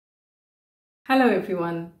Hello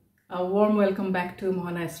everyone, a warm welcome back to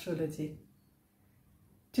Mohana Astrology.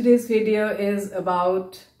 Today's video is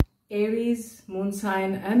about Aries, moon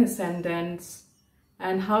sign and ascendants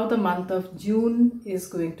and how the month of June is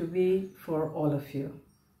going to be for all of you.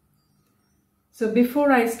 So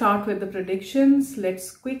before I start with the predictions, let's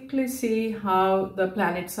quickly see how the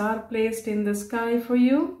planets are placed in the sky for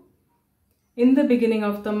you. In the beginning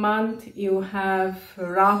of the month, you have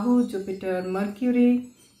Rahu, Jupiter,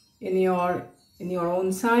 Mercury in your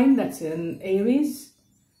own sign, that's in Aries.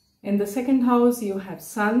 In the second house, you have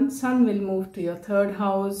Sun. Sun will move to your third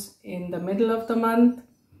house in the middle of the month.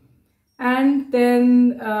 And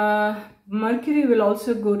then Mercury will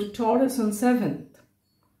also go to Taurus on 7th.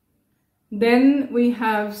 Then we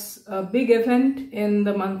have a big event in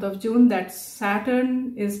the month of June, that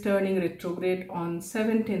Saturn is turning retrograde on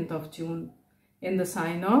 17th of June in the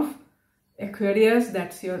sign of Aquarius,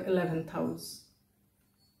 that's your 11th house.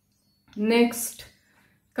 Next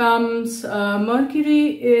comes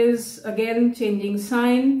Mercury is again changing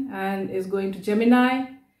sign and is going to Gemini,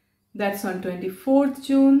 that's on 24th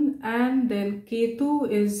June, and then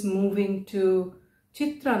Ketu is moving to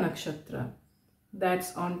Chitra nakshatra,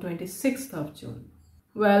 that's on 26th of June.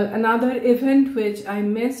 Well, another event which I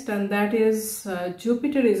missed, and that is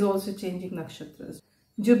Jupiter is also changing nakshatras.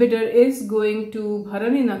 Jupiter is going to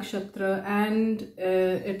Bharani nakshatra and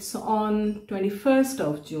it's on 21st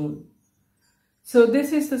of June. So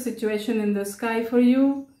this is the situation in the sky for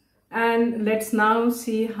you, and let's now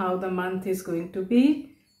see how the month is going to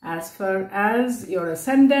be as far as your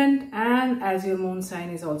ascendant and as your moon sign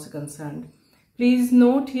is also concerned. Please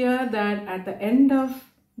note here that at the end of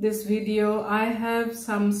this video, I have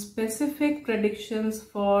some specific predictions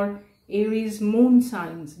for Aries moon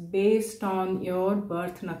signs based on your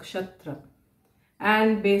birth nakshatra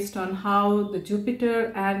and based on how the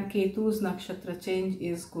Jupiter and Ketu's nakshatra change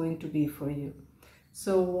is going to be for you.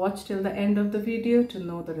 So watch till the end of the video to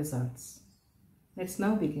know the results. Let's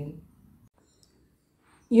now begin.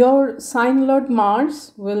 Your sign lord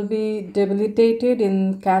Mars will be debilitated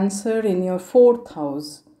in Cancer in your 4th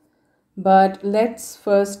house. But let's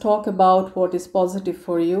first talk about what is positive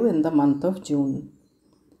for you in the month of June.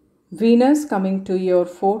 Venus coming to your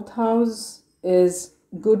 4th house is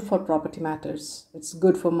good for property matters. It's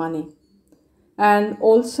good for money. And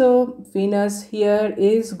also Venus here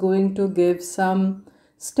is going to give some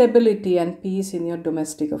stability and peace in your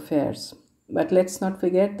domestic affairs. But let's not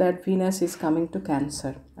forget that Venus is coming to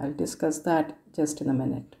Cancer. I'll discuss that just in a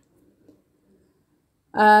minute.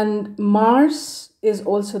 And Mars is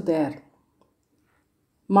also there.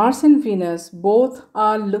 Mars and Venus both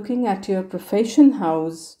are looking at your profession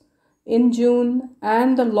house in June,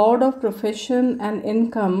 and the Lord of Profession and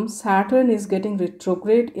Income, Saturn, is getting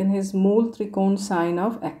retrograde in his Mool Trikon sign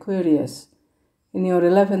of Aquarius in your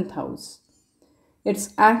 11th house.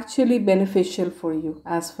 It's actually beneficial for you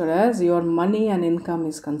as far as your money and income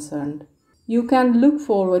is concerned. You can look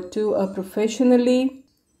forward to a professionally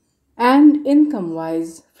and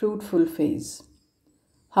income-wise fruitful phase.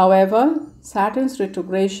 However, Saturn's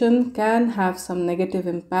retrogression can have some negative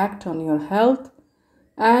impact on your health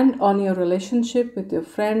and on your relationship with your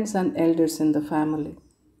friends and elders in the family.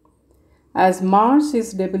 As Mars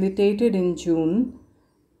is debilitated in June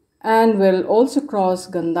and will also cross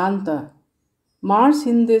Gandanta, Mars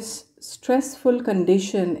in this stressful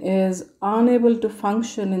condition is unable to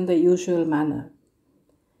function in the usual manner.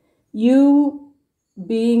 You,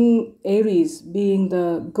 being Aries, being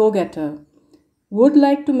the go-getter, would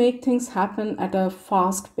like to make things happen at a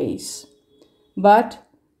fast pace, but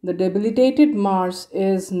the debilitated Mars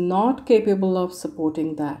is not capable of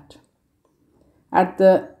supporting that. At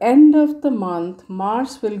the end of the month,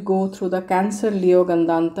 Mars will go through the Cancer Leo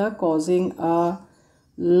Gandanta, causing a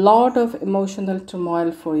lot of emotional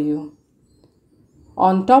turmoil for you.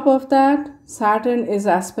 On top of that, Saturn is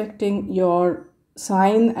aspecting your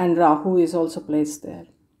sign and Rahu is also placed there.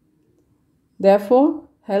 Therefore,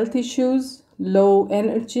 health issues, low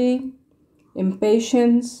energy,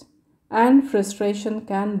 impatience, and frustration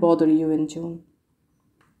can bother you in June.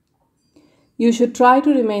 You should try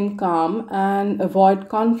to remain calm and avoid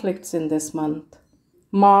conflicts in this month.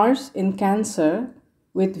 Mars in Cancer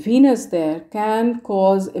with Venus there can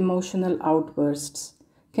cause emotional outbursts,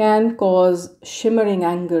 can cause shimmering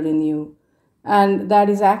anger in you, and that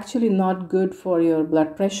is actually not good for your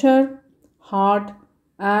blood pressure, heart,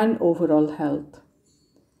 and overall health.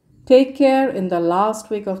 Take care in the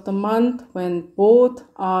last week of the month when both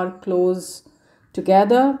are close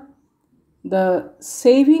together. The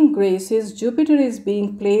saving grace is Jupiter is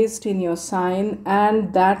being placed in your sign,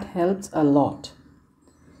 and that helps a lot.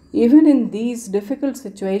 Even in these difficult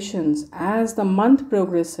situations, as the month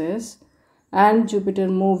progresses, and Jupiter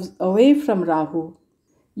moves away from Rahu,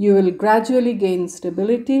 you will gradually gain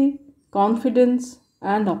stability, confidence,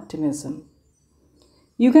 and optimism.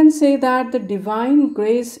 You can say that the divine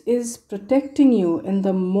grace is protecting you in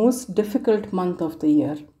the most difficult month of the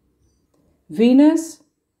year. Venus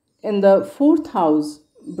in the fourth house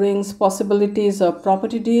brings possibilities of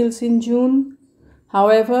property deals in June.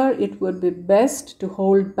 However, it would be best to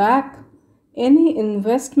hold back any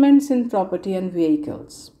investments in property and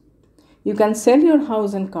vehicles. You can sell your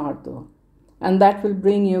house and car though, and that will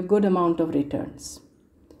bring you a good amount of returns.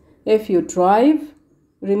 If you drive,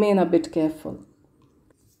 remain a bit careful.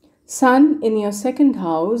 Sun in your second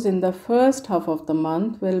house in the first half of the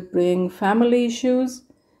month will bring family issues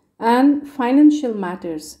and financial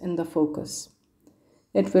matters in the focus.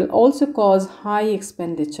 It will also cause high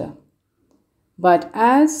expenditure. But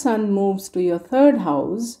as Sun moves to your third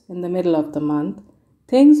house in the middle of the month,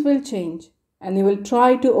 things will change and you will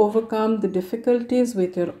try to overcome the difficulties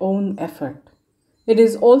with your own effort. It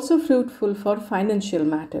is also fruitful for financial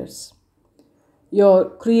matters. Your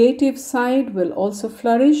creative side will also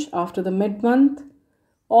flourish after the mid-month.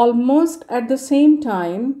 Almost at the same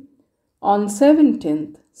time, on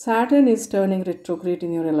 17th, Saturn is turning retrograde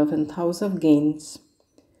in your 11th house of gains.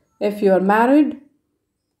 If you are married,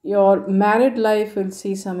 your married life will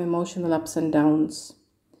see some emotional ups and downs.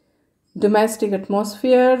 Domestic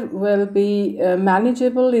atmosphere will be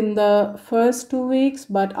manageable in the first 2 weeks,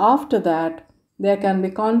 but after that, there can be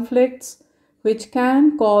conflicts which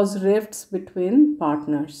can cause rifts between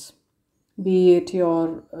partners, be it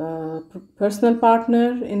your personal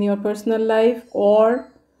partner in your personal life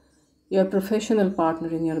or your professional partner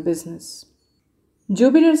in your business.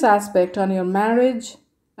 Jupiter's aspect on your marriage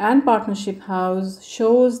and partnership house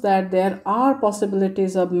shows that there are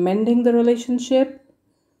possibilities of mending the relationship,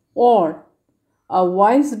 or a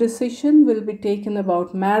wise decision will be taken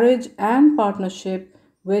about marriage and partnership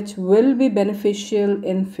which will be beneficial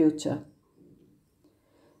in future.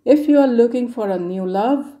 If you are looking for a new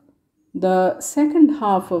love, the second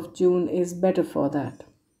half of June is better for that.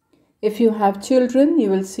 If you have children, you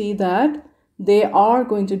will see that they are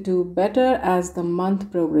going to do better as the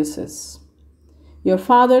month progresses. Your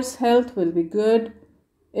father's health will be good.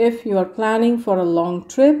 If you are planning for a long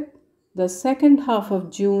trip, the second half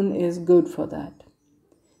of June is good for that.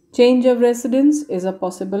 Change of residence is a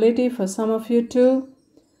possibility for some of you too.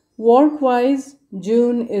 Work-wise,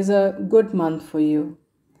 June is a good month for you.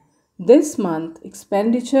 This month,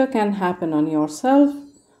 expenditure can happen on yourself,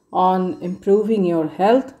 on improving your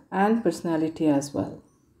health and personality as well.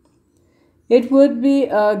 It would be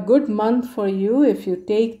a good month for you if you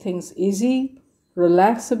take things easy,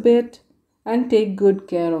 relax a bit, and take good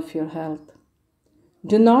care of your health.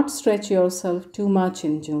 Do not stretch yourself too much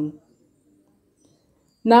in June.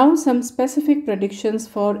 Now some specific predictions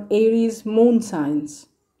for Aries moon signs.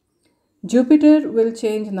 Jupiter will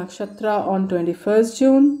change nakshatra on 21st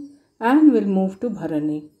June and will move to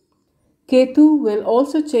Bharani. Ketu will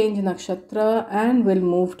also change nakshatra and will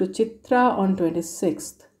move to Chitra on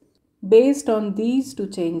 26th. Based on these two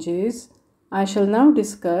changes, I shall now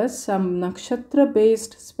discuss some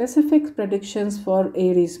nakshatra-based specific predictions for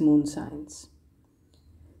Aries moon signs.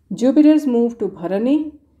 Jupiter's move to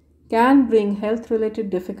Bharani can bring health-related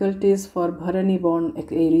difficulties for Bharani-born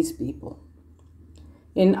Aries people.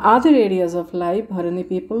 In other areas of life, Bharani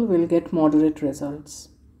people will get moderate results.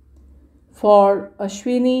 For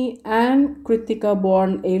Ashwini and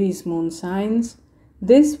Kritika-born Aries moon signs,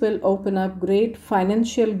 this will open up great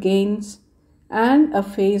financial gains and a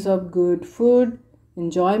phase of good food,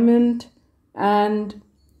 enjoyment, and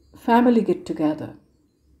family get-together.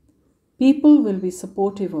 People will be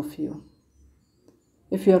supportive of you.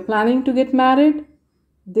 If you are planning to get married,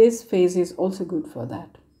 this phase is also good for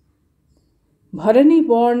that.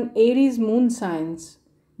 Bharani-born Aries moon signs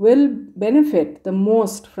will benefit the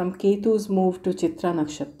most from Ketu's move to Chitra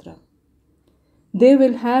nakshatra. They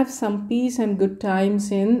will have some peace and good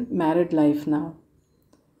times in married life now.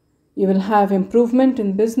 You will have improvement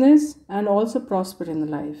in business and also prosper in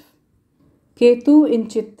life. Ketu in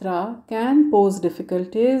Chitra can pose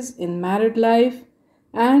difficulties in married life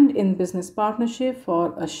and in business partnership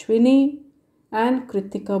for Ashwini and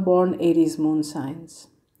Kritika born Aries moon signs.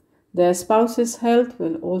 Their spouse's health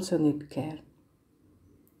will also need care.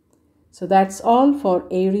 So that's all for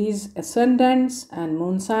Aries ascendants and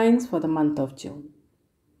moon signs for the month of June.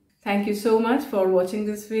 Thank you so much for watching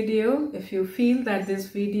this video. If you feel that this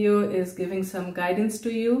video is giving some guidance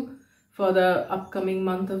to you for the upcoming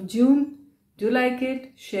month of June, do like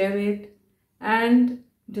it, share it, and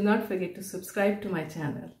do not forget to subscribe to my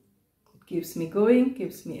channel. It keeps me going,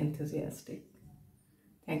 keeps me enthusiastic.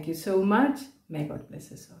 Thank you so much. May God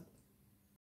bless us all.